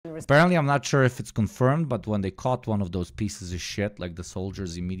Apparently, I'm not sure if it's confirmed, but when they caught one of those pieces of shit, like the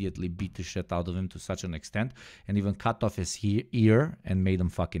soldiers immediately beat the shit out of him to such an extent and even cut off his ear and made him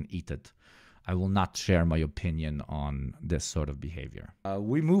fucking eat it. I will not share my opinion on this sort of behavior.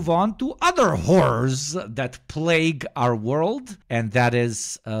 We move on to other horrors that plague our world, and that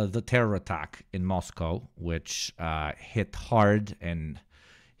is the terror attack in Moscow, which hit hard and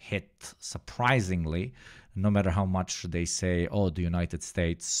hit surprisingly, no matter how much they say, oh, the United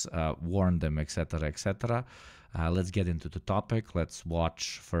States warned them, etc., etc. Let's get into the topic. Let's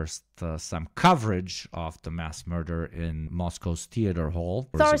watch first some coverage of the mass murder in Moscow's theater hall.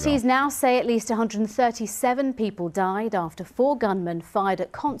 Authorities now say at least 137 people died after 4 gunmen fired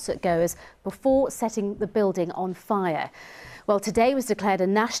at concert-goers before setting the building on fire. Well, today was declared a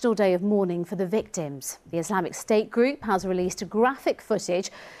national day of mourning for the victims. The Islamic State group has released graphic footage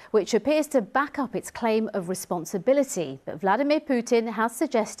which appears to back up its claim of responsibility. But Vladimir Putin has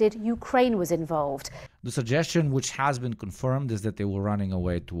suggested Ukraine was involved. The suggestion, which has been confirmed, is that they were running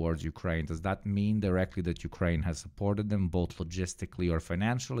away towards Ukraine. Does that mean directly that Ukraine has supported them, both logistically or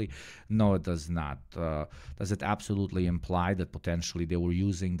financially? No, it does not. Does it absolutely imply that potentially they were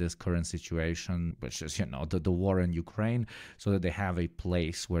using this current situation, which is, the war in Ukraine, so that they have a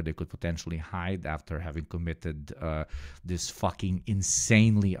place where they could potentially hide after having committed this fucking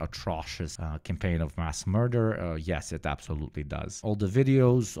insanely atrocious campaign of mass murder? Yes, it absolutely does. All the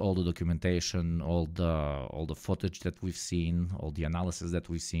videos, all the documentation, all the footage that we've seen, all the analysis that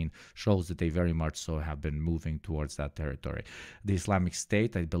we've seen shows that they very much so have been moving towards that territory. The Islamic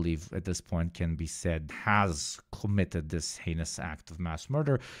State, I believe at this point can be said, has committed this heinous act of mass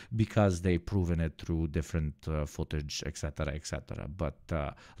murder because they've proven it through different footage, etc., etc. But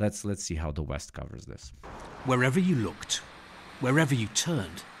let's see how the West covers this. Wherever you looked, wherever you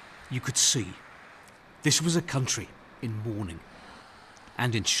turned, you could see this was a country in mourning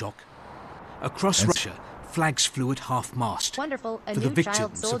and in shock. Across Russia, flags flew at half-mast for the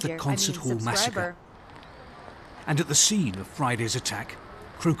victims of the concert hall massacre. And at the scene of Friday's attack,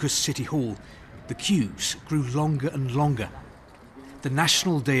 Crocus City Hall, the queues grew longer and longer. The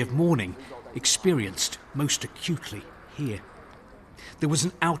National Day of Mourning experienced most acutely here. There was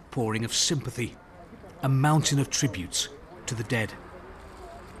an outpouring of sympathy, a mountain of tributes to the dead.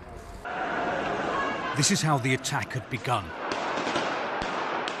 This is how the attack had begun,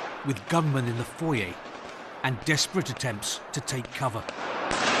 with gunmen in the foyer and desperate attempts to take cover.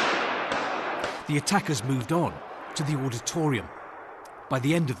 The attackers moved on to the auditorium. By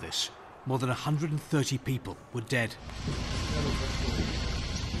the end of this, more than 130 people were dead.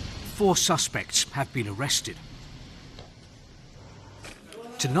 4 suspects have been arrested.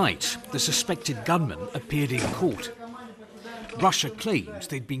 Tonight, the suspected gunmen appeared in court. Russia claims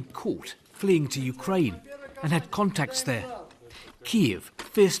they'd been caught fleeing to Ukraine and had contacts there. Kiev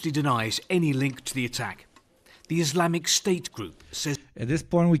fiercely denies any link to the attack. The Islamic State group says... At this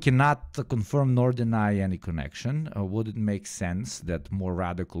point, we cannot confirm nor deny any connection. Would it make sense that more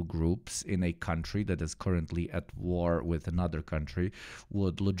radical groups in a country that is currently at war with another country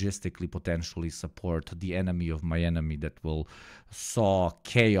would logistically potentially support the enemy of my enemy that will sow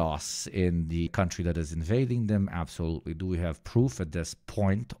chaos in the country that is invading them? Absolutely. Do we have proof at this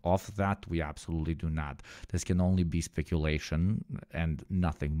point of that? We absolutely do not. This can only be speculation and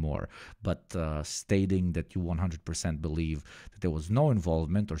nothing more. But stating that you 100% believe that there was no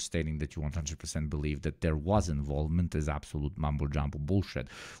involvement, or stating that you 100% believe that there was involvement, is absolute mumbo-jumbo bullshit.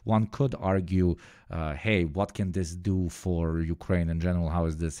 One could argue, hey, what can this do for Ukraine in general? How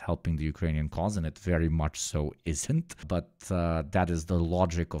is this helping the Ukrainian cause? And it very much so isn't. But that is the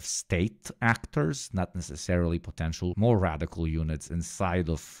logic of state actors, not necessarily potential more radical units inside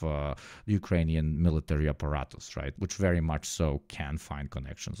of the Ukrainian military apparatus, right? Which very much so can find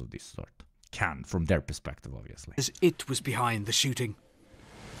connections of this sort. Can, from their perspective, obviously. As it was behind the shooting.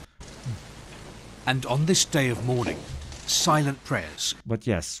 And on this day of mourning, silent prayers. But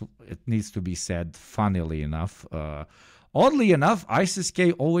yes, it needs to be said, funnily enough, oddly enough,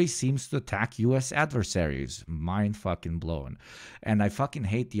 ISIS-K always seems to attack U.S. adversaries. Mind fucking blown. And I fucking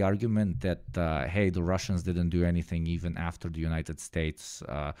hate the argument that, hey, the Russians didn't do anything even after the United States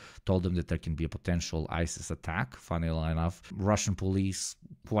told them that there can be a potential ISIS attack. Funnily enough, Russian police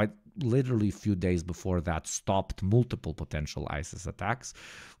quite literally a few days before that, stopped multiple potential ISIS attacks.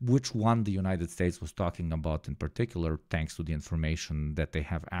 Which one the United States was talking about in particular, thanks to the information that they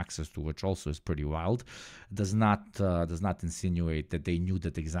have access to, which also is pretty wild, does not insinuate that they knew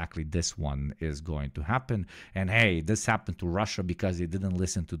that exactly this one is going to happen. And hey, this happened to Russia because they didn't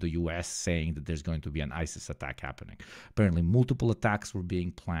listen to the US saying that there's going to be an ISIS attack happening. Apparently multiple attacks were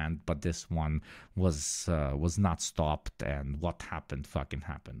being planned, but this one was not stopped, and what happened fucking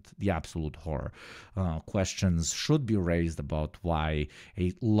happened. The absolute horror. Questions should be raised about why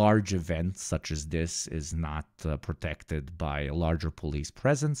a large event such as this is not protected by a larger police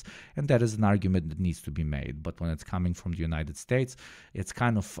presence, and that is an argument that needs to be made. But when it's coming from the United States, it's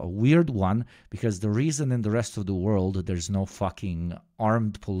kind of a weird one, because the reason in the rest of the world there's no fucking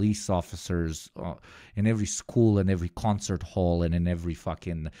armed police officers in every school and every concert hall and in every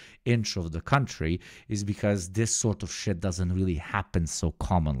fucking inch of the country is because this sort of shit doesn't really happen so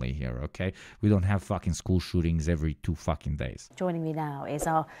commonly here, okay? We don't have fucking school shootings every 2 fucking days. Joining me now is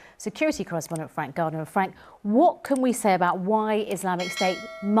our security correspondent, Frank Gardner. Frank, what can we say about why Islamic State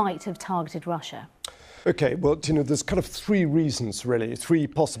might have targeted Russia? Okay, well, there's kind of 3 reasons, really, 3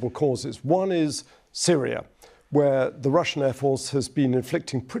 possible causes. One is Syria, where the Russian Air Force has been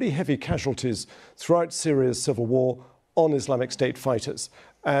inflicting pretty heavy casualties throughout Syria's civil war on Islamic State fighters.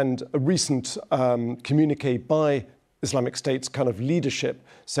 And a recent communique by Islamic State's kind of leadership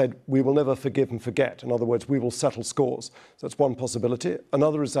said, we will never forgive and forget. In other words, we will settle scores. So that's one possibility.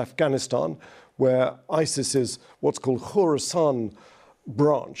 Another is Afghanistan, where ISIS's what's called Khorasan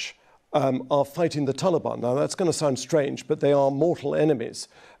branch are fighting the Taliban. Now, that's going to sound strange, but they are mortal enemies.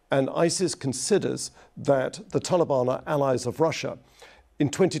 And ISIS considers that the Taliban are allies of Russia. In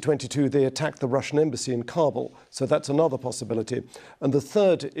 2022, they attacked the Russian embassy in Kabul, so that's another possibility. And the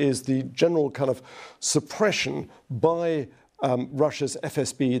third is the general kind of suppression by Russia's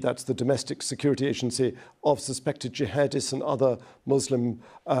FSB, that's the Domestic Security Agency, of suspected jihadists and other Muslim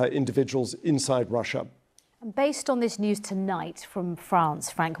individuals inside Russia. Based on this news tonight from France,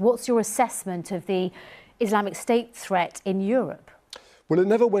 Frank, what's your assessment of the Islamic State threat in Europe? Well, it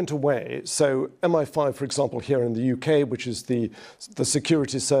never went away. So MI5, for example, here in the UK, which is the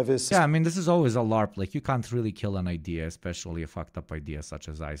security service. Yeah, I mean, this is always a LARP. Like, you can't really kill an idea, especially a fucked up idea such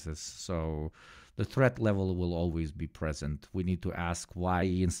as ISIS. So the threat level will always be present. We need to ask why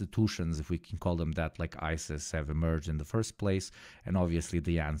institutions, if we can call them that, like ISIS, have emerged in the first place. And obviously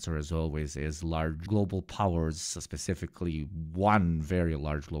the answer, as always, is large global powers, specifically one very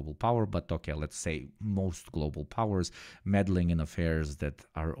large global power, but okay, let's say most global powers meddling in affairs that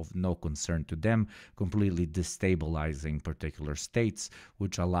are of no concern to them, completely destabilizing particular states,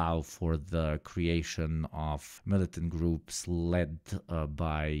 which allow for the creation of militant groups led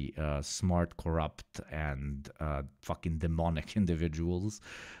by smart, corrupt, and fucking demonic individuals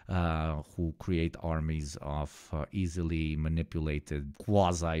who create armies of easily manipulated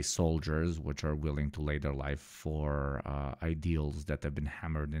quasi-soldiers, which are willing to lay their life for ideals that have been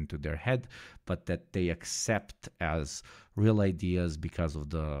hammered into their head, but that they accept as real ideas because of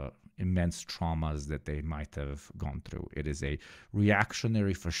the immense traumas that they might have gone through. It is a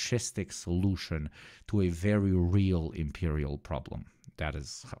reactionary fascistic solution to a very real imperial problem. That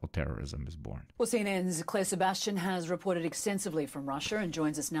is how terrorism is born. Well, CNN's Claire Sebastian has reported extensively from Russia and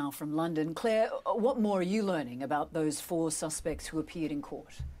joins us now from London. Claire, what more are you learning about those 4 suspects who appeared in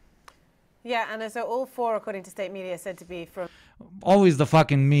court? Yeah, Anna, so all 4, according to state media, said to be from... Always the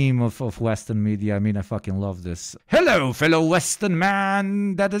fucking meme of Western media. I mean, I fucking love this. Hello, fellow Western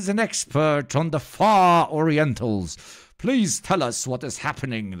man that is an expert on the far Orientals. Please tell us what is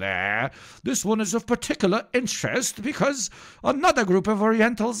happening there. This one is of particular interest because another group of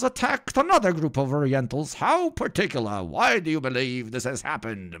Orientals attacked another group of Orientals. How particular? Why do you believe this has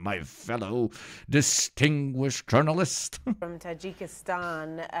happened, my fellow distinguished journalist? From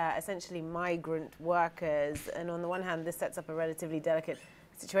Tajikistan, essentially migrant workers. And on the one hand, this sets up a relatively delicate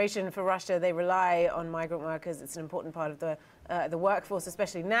situation for Russia. They rely on migrant workers. It's an important part of the workforce,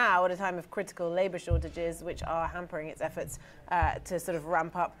 especially now at a time of critical labour shortages, which are hampering its efforts to sort of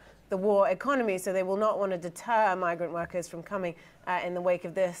ramp up the war economy. So they will not want to deter migrant workers from coming in the wake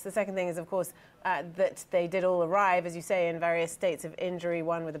of this. The second thing is, of course, that they did all arrive, as you say, in various states of injury,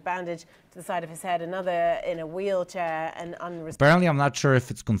 one with a bandage to the side of his head, another in a wheelchair and Apparently, I'm not sure if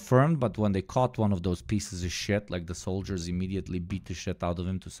it's confirmed, but when they caught one of those pieces of shit, like the soldiers immediately beat the shit out of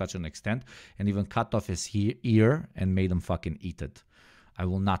him to such an extent and even cut off his ear and made him fucking eat it. I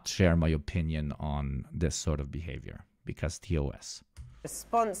will not share my opinion on this sort of behavior because TOS.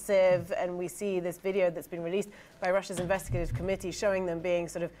 Responsive, and we see this video that's been released by Russia's investigative committee showing them being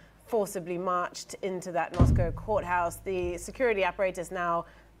sort of forcibly marched into that Moscow courthouse. The security apparatus now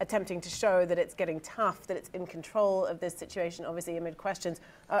attempting to show that it's getting tough, that it's in control of this situation, obviously amid questions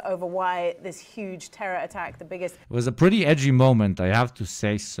over why this huge terror attack, the biggest. It was a pretty edgy moment, I have to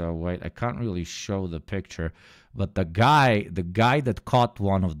say so. Wait, I can't really show the picture, but the guy that caught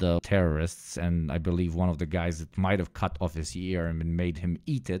one of the terrorists, and I believe one of the guys that might have cut off his ear and made him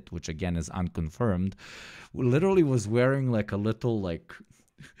eat it, which again is unconfirmed, literally was wearing like a little like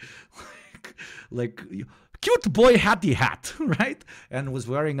cute boy hatty hat, right? And was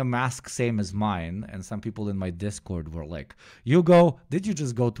wearing a mask same as mine. And some people in my Discord were like, did you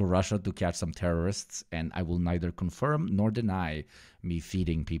just go to Russia to catch some terrorists? And I will neither confirm nor deny me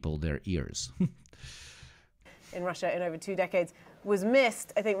feeding people their ears. In Russia in over 2 decades was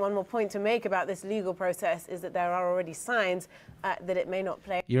missed. I think one more point to make about this legal process is that there are already signs that it may not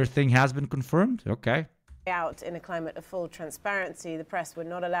play Your thing has been confirmed? Okay. out in a climate of full transparency. The press were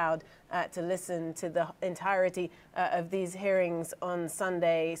not allowed to listen to the entirety of these hearings on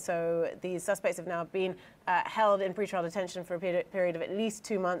Sunday. So these suspects have now been held in pretrial detention for a period of at least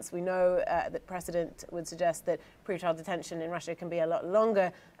 2 months. We know that precedent would suggest that pretrial detention in Russia can be a lot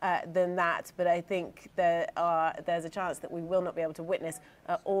longer than that. But I think there's a chance that we will not be able to witness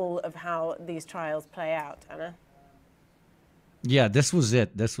all of how these trials play out. Anna? Yeah, this was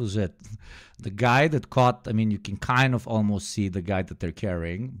it. The guy that caught, I mean, you can kind of almost see the guy that they're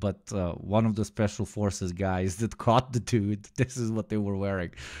carrying, but one of the special forces guys that caught the dude, this is what they were wearing.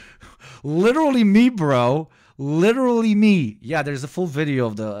 Literally me, bro. Literally me. Yeah, there's a full video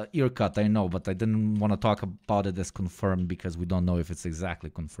of the ear cut, I know, but I didn't want to talk about it as confirmed because we don't know if it's exactly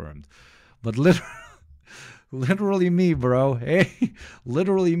confirmed. But literally me, bro. Hey,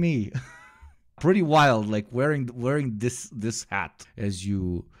 literally me. Pretty wild, like wearing this hat as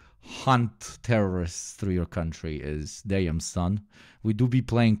you hunt terrorists through your country is damn, son. We do be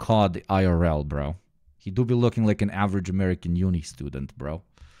playing COD IRL, bro. He do be looking like an average American uni student, bro.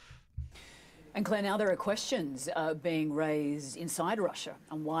 And Claire, now there are questions being raised inside Russia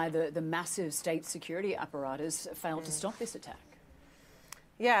on why the massive state security apparatus failed to stop this attack.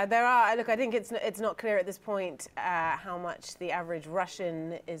 Yeah, there are. Look, I think it's not clear at this point how much the average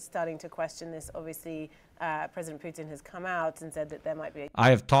Russian is starting to question this. Obviously, President Putin has come out and said that there might be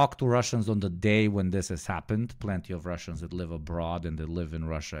I have talked to Russians on the day when this has happened. Plenty of Russians that live abroad and that live in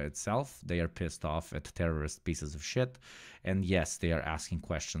Russia itself. They are pissed off at terrorist pieces of shit. And yes, they are asking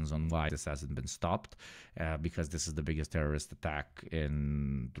questions on why this hasn't been stopped, because this is the biggest terrorist attack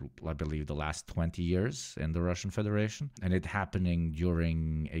in, I believe, the last 20 years in the Russian Federation. And it happening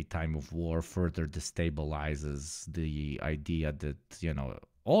during a time of war further destabilizes the idea that, you know,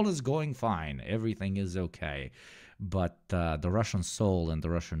 all is going fine, everything is okay. But the Russian soul and the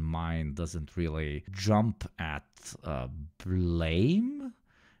Russian mind doesn't really jump at blame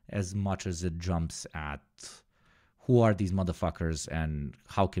as much as it jumps at who are these motherfuckers and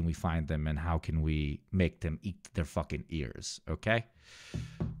how can we find them and how can we make them eat their fucking ears, okay?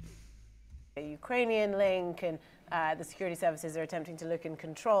 a Ukrainian link, and the security services are attempting to look and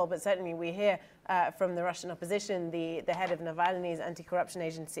control. But certainly we hear from the Russian opposition, the head of Navalny's anti-corruption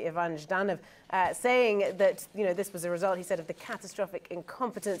agency, Ivan Zhdanov, saying that, you know, this was a result, he said, of the catastrophic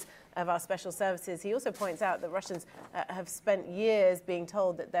incompetence of our special services. He also points out that Russians have spent years being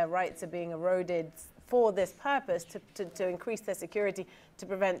told that their rights are being eroded for this purpose, to increase their security, to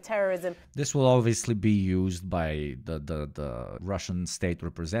prevent terrorism. This will obviously be used by the Russian state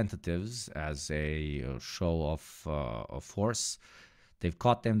representatives as a show of force. They've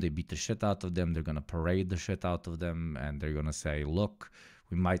caught them, they beat the shit out of them, they're going to parade the shit out of them, and they're going to say, look,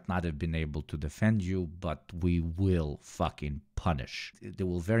 we might not have been able to defend you, but we will fucking punish. They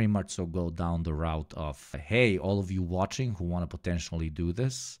will very much so go down the route of, hey, all of you watching who want to potentially do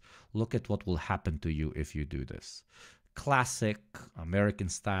this, look at what will happen to you if you do this. Classic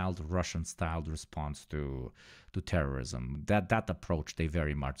American-styled, Russian-styled response to terrorism. That approach they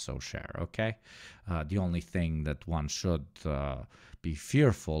very much so share, okay? The only thing that one should be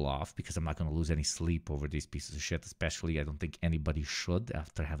fearful of, because I'm not going to lose any sleep over these pieces of shit, especially I don't think anybody should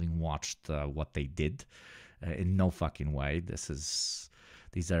after having watched what they did. In no fucking way.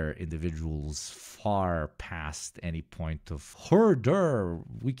 These are individuals far past any point of herder,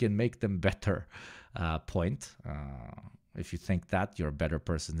 we can make them better point. If you think that, you're a better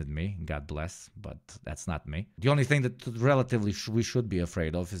person than me. God bless, but that's not me. The only thing that relatively we should be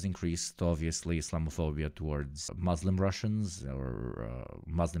afraid of is increased, obviously, Islamophobia towards Muslim Russians or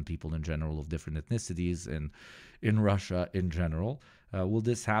Muslim people in general of different ethnicities in Russia in general. Will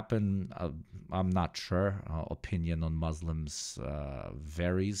this happen? I'm not sure. Opinion on Muslims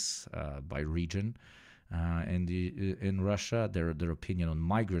varies by region. In Russia, their opinion on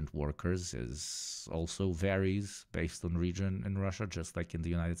migrant workers is also varies based on region in Russia, just like in the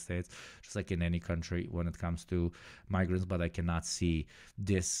United States, just like in any country when it comes to migrants. But I cannot see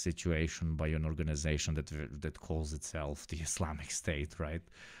this situation by an organization that calls itself the Islamic State, right?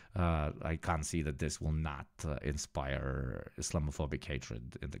 I can't see that this will not inspire Islamophobic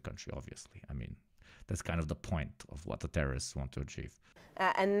hatred in the country, obviously. I mean, that's kind of the point of what the terrorists want to achieve.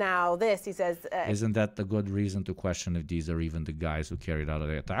 And now this, he says... Isn't that a good reason to question if these are even the guys who carried out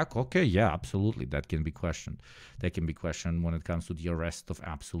the attack? Okay, yeah, absolutely. That can be questioned. That can be questioned when it comes to the arrest of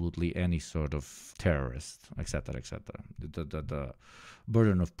absolutely any sort of terrorist, etc., etc. The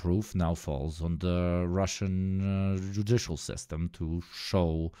burden of proof now falls on the Russian judicial system to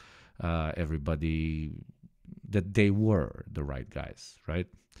show everybody that they were the right guys, right?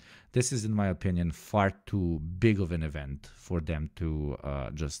 This is, in my opinion, far too big of an event for them to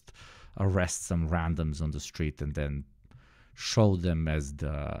just arrest some randoms on the street and then show them as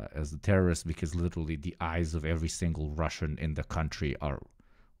the terrorists, because literally the eyes of every single Russian in the country are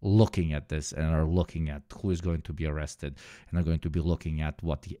looking at this and are looking at who is going to be arrested and are going to be looking at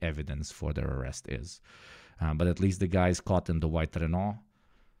what the evidence for their arrest is. But at least the guys caught in the white Renault,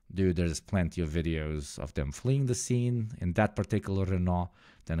 dude, there's plenty of videos of them fleeing the scene in that particular Renault,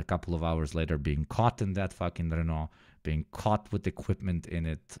 then a couple of hours later being caught in that fucking Renault, being caught with equipment in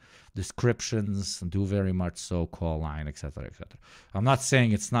it, descriptions, do very much so, call line, etc., etc. I'm not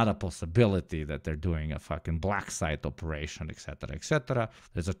saying it's not a possibility that they're doing a fucking black site operation, etc., etc.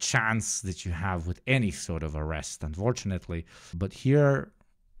 There's a chance that you have with any sort of arrest, unfortunately. But here,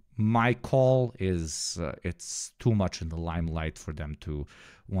 my call is it's too much in the limelight for them to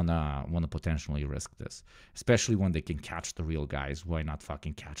wanna potentially risk this, especially when they can catch the real guys. Why not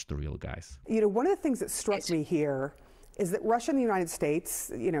fucking catch the real guys? You know, one of the things that struck me here is that Russia and the United States,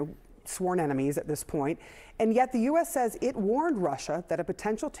 you know, sworn enemies at this point, and yet the U.S. says it warned Russia that a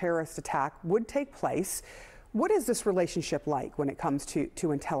potential terrorist attack would take place. What is this relationship like when it comes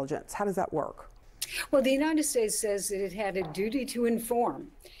to intelligence? How does that work? Well, the United States says that it had a duty to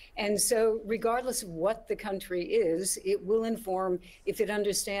inform. And so regardless of what the country is, it will inform if it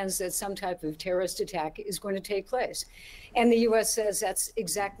understands that some type of terrorist attack is going to take place. And the U.S. says that's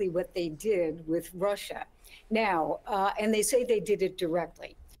exactly what they did with Russia. Now, and they say they did it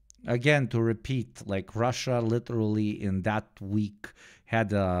directly. Again, to repeat, like Russia literally in that week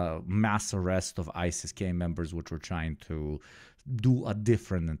had a mass arrest of ISIS-K members which were trying to do a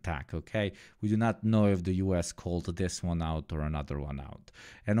different attack, okay? We do not know if the U.S. called this one out or another one out.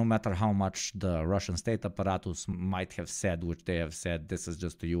 And no matter how much the Russian state apparatus might have said, which they have said, this is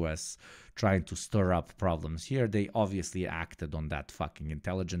just the U.S. trying to stir up problems here, they obviously acted on that fucking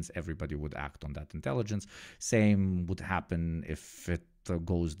intelligence. Everybody would act on that intelligence. Same would happen if it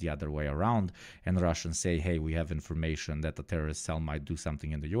goes the other way around and Russians say, hey, we have information that a terrorist cell might do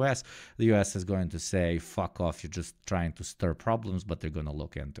something in the US. The US is going to say, fuck off, you're just trying to stir problems, but they're going to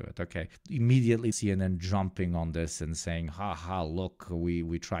look into it. Okay. Immediately CNN jumping on this and saying, haha, look,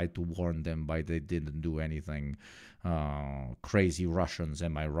 we tried to warn them, but they didn't do anything. Crazy Russians,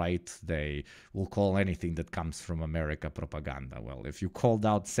 am I right? They will call anything that comes from America propaganda. Well, if you called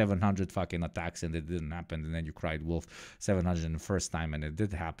out 700 fucking attacks and it didn't happen, and then you cried wolf 700 the first time and it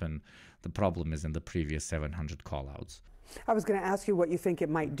did happen, the problem is in the previous 700 call-outs. I was going to ask you what you think it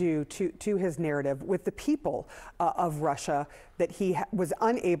might do to his narrative with the people of Russia, that he was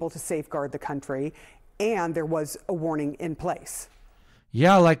unable to safeguard the country and there was a warning in place.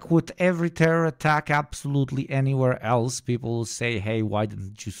 Yeah, like with every terror attack, absolutely anywhere else, people will say, hey, why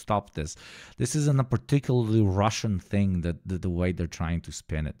didn't you stop this? This isn't a particularly Russian thing, that the way they're trying to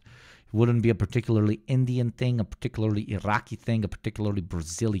spin it. It wouldn't be a particularly Indian thing, a particularly Iraqi thing, a particularly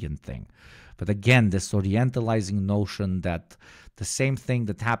Brazilian thing. But again, this orientalizing notion that the same thing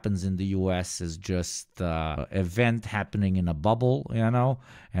that happens in the U.S. is just an event happening in a bubble, you know,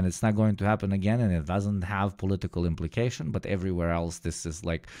 and it's not going to happen again, and it doesn't have political implication, but everywhere else this is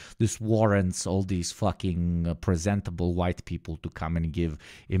like, this warrants all these fucking presentable white people to come and give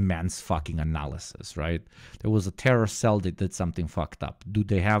immense fucking analysis, right? There was a terror cell that did something fucked up. Do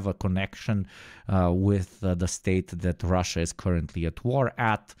they have a connection with the state that Russia is currently at war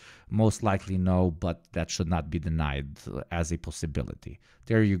at? Most likely no, but that should not be denied as a possibility.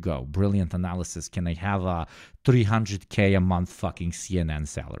 There you go. Brilliant analysis. Can I have a $300K a month fucking CNN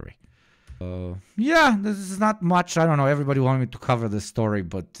salary? Yeah, this is not much. I don't know. Everybody wanted me to cover this story,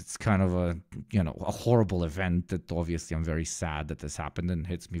 but it's kind of a, you know, a horrible event that obviously I'm very sad that this happened and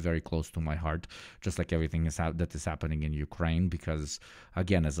hits me very close to my heart, just like everything that is happening in Ukraine, because,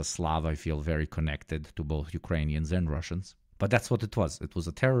 again, as a Slav, I feel very connected to both Ukrainians and Russians. But that's what it was. It was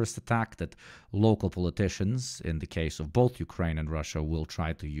a terrorist attack that local politicians, in the case of both Ukraine and Russia, will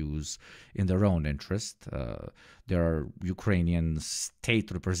try to use in their own interest. There are Ukrainian state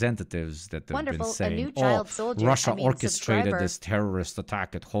representatives that have been saying, Russia orchestrated this terrorist attack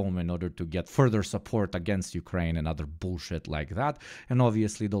at home in order to get further support against Ukraine and other bullshit like that. And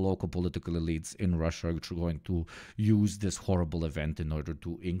obviously the local political elites in Russia are going to use this horrible event in order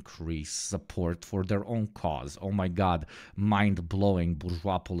to increase support for their own cause. Oh my God, mind-blowing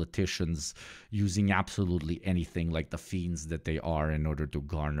bourgeois politicians using absolutely anything like the fiends that they are in order to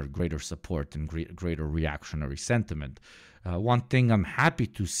garner greater support and greater reactionary sentiment. One thing I'm happy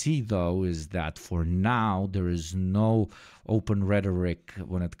to see, though, is that for now there is no open rhetoric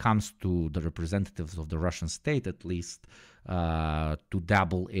when it comes to the representatives of the Russian state, at least, to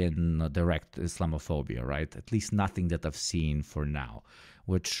dabble in direct Islamophobia, right? At least nothing that I've seen for now,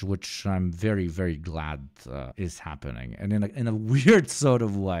 which I'm very, very glad is happening. And in a weird sort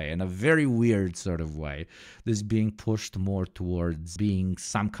of way, in a very weird sort of way, this is being pushed more towards being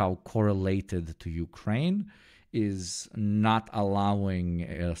somehow correlated to Ukraine, is not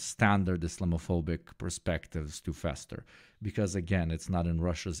allowing standard Islamophobic perspectives to fester. Because again, it's not in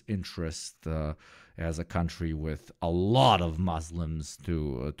Russia's interest as a country with a lot of Muslims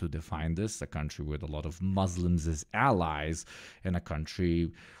to define this, a country with a lot of Muslims as allies, and a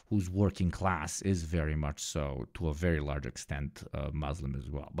country whose working class is very much so, to a very large extent, Muslim as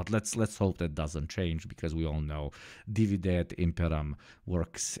well. But let's hope that doesn't change, because we all know divide et imperum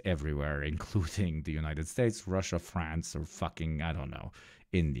works everywhere, including the United States, Russia, France, or fucking, I don't know,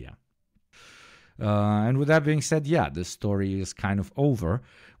 India. And with that being said, yeah, this story is kind of over,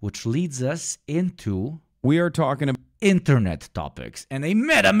 which leads us into... We are talking about internet topics and a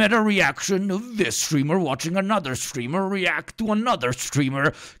meta reaction of this streamer watching another streamer react to another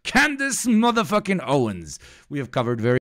streamer, Candace motherfucking Owens. We have covered very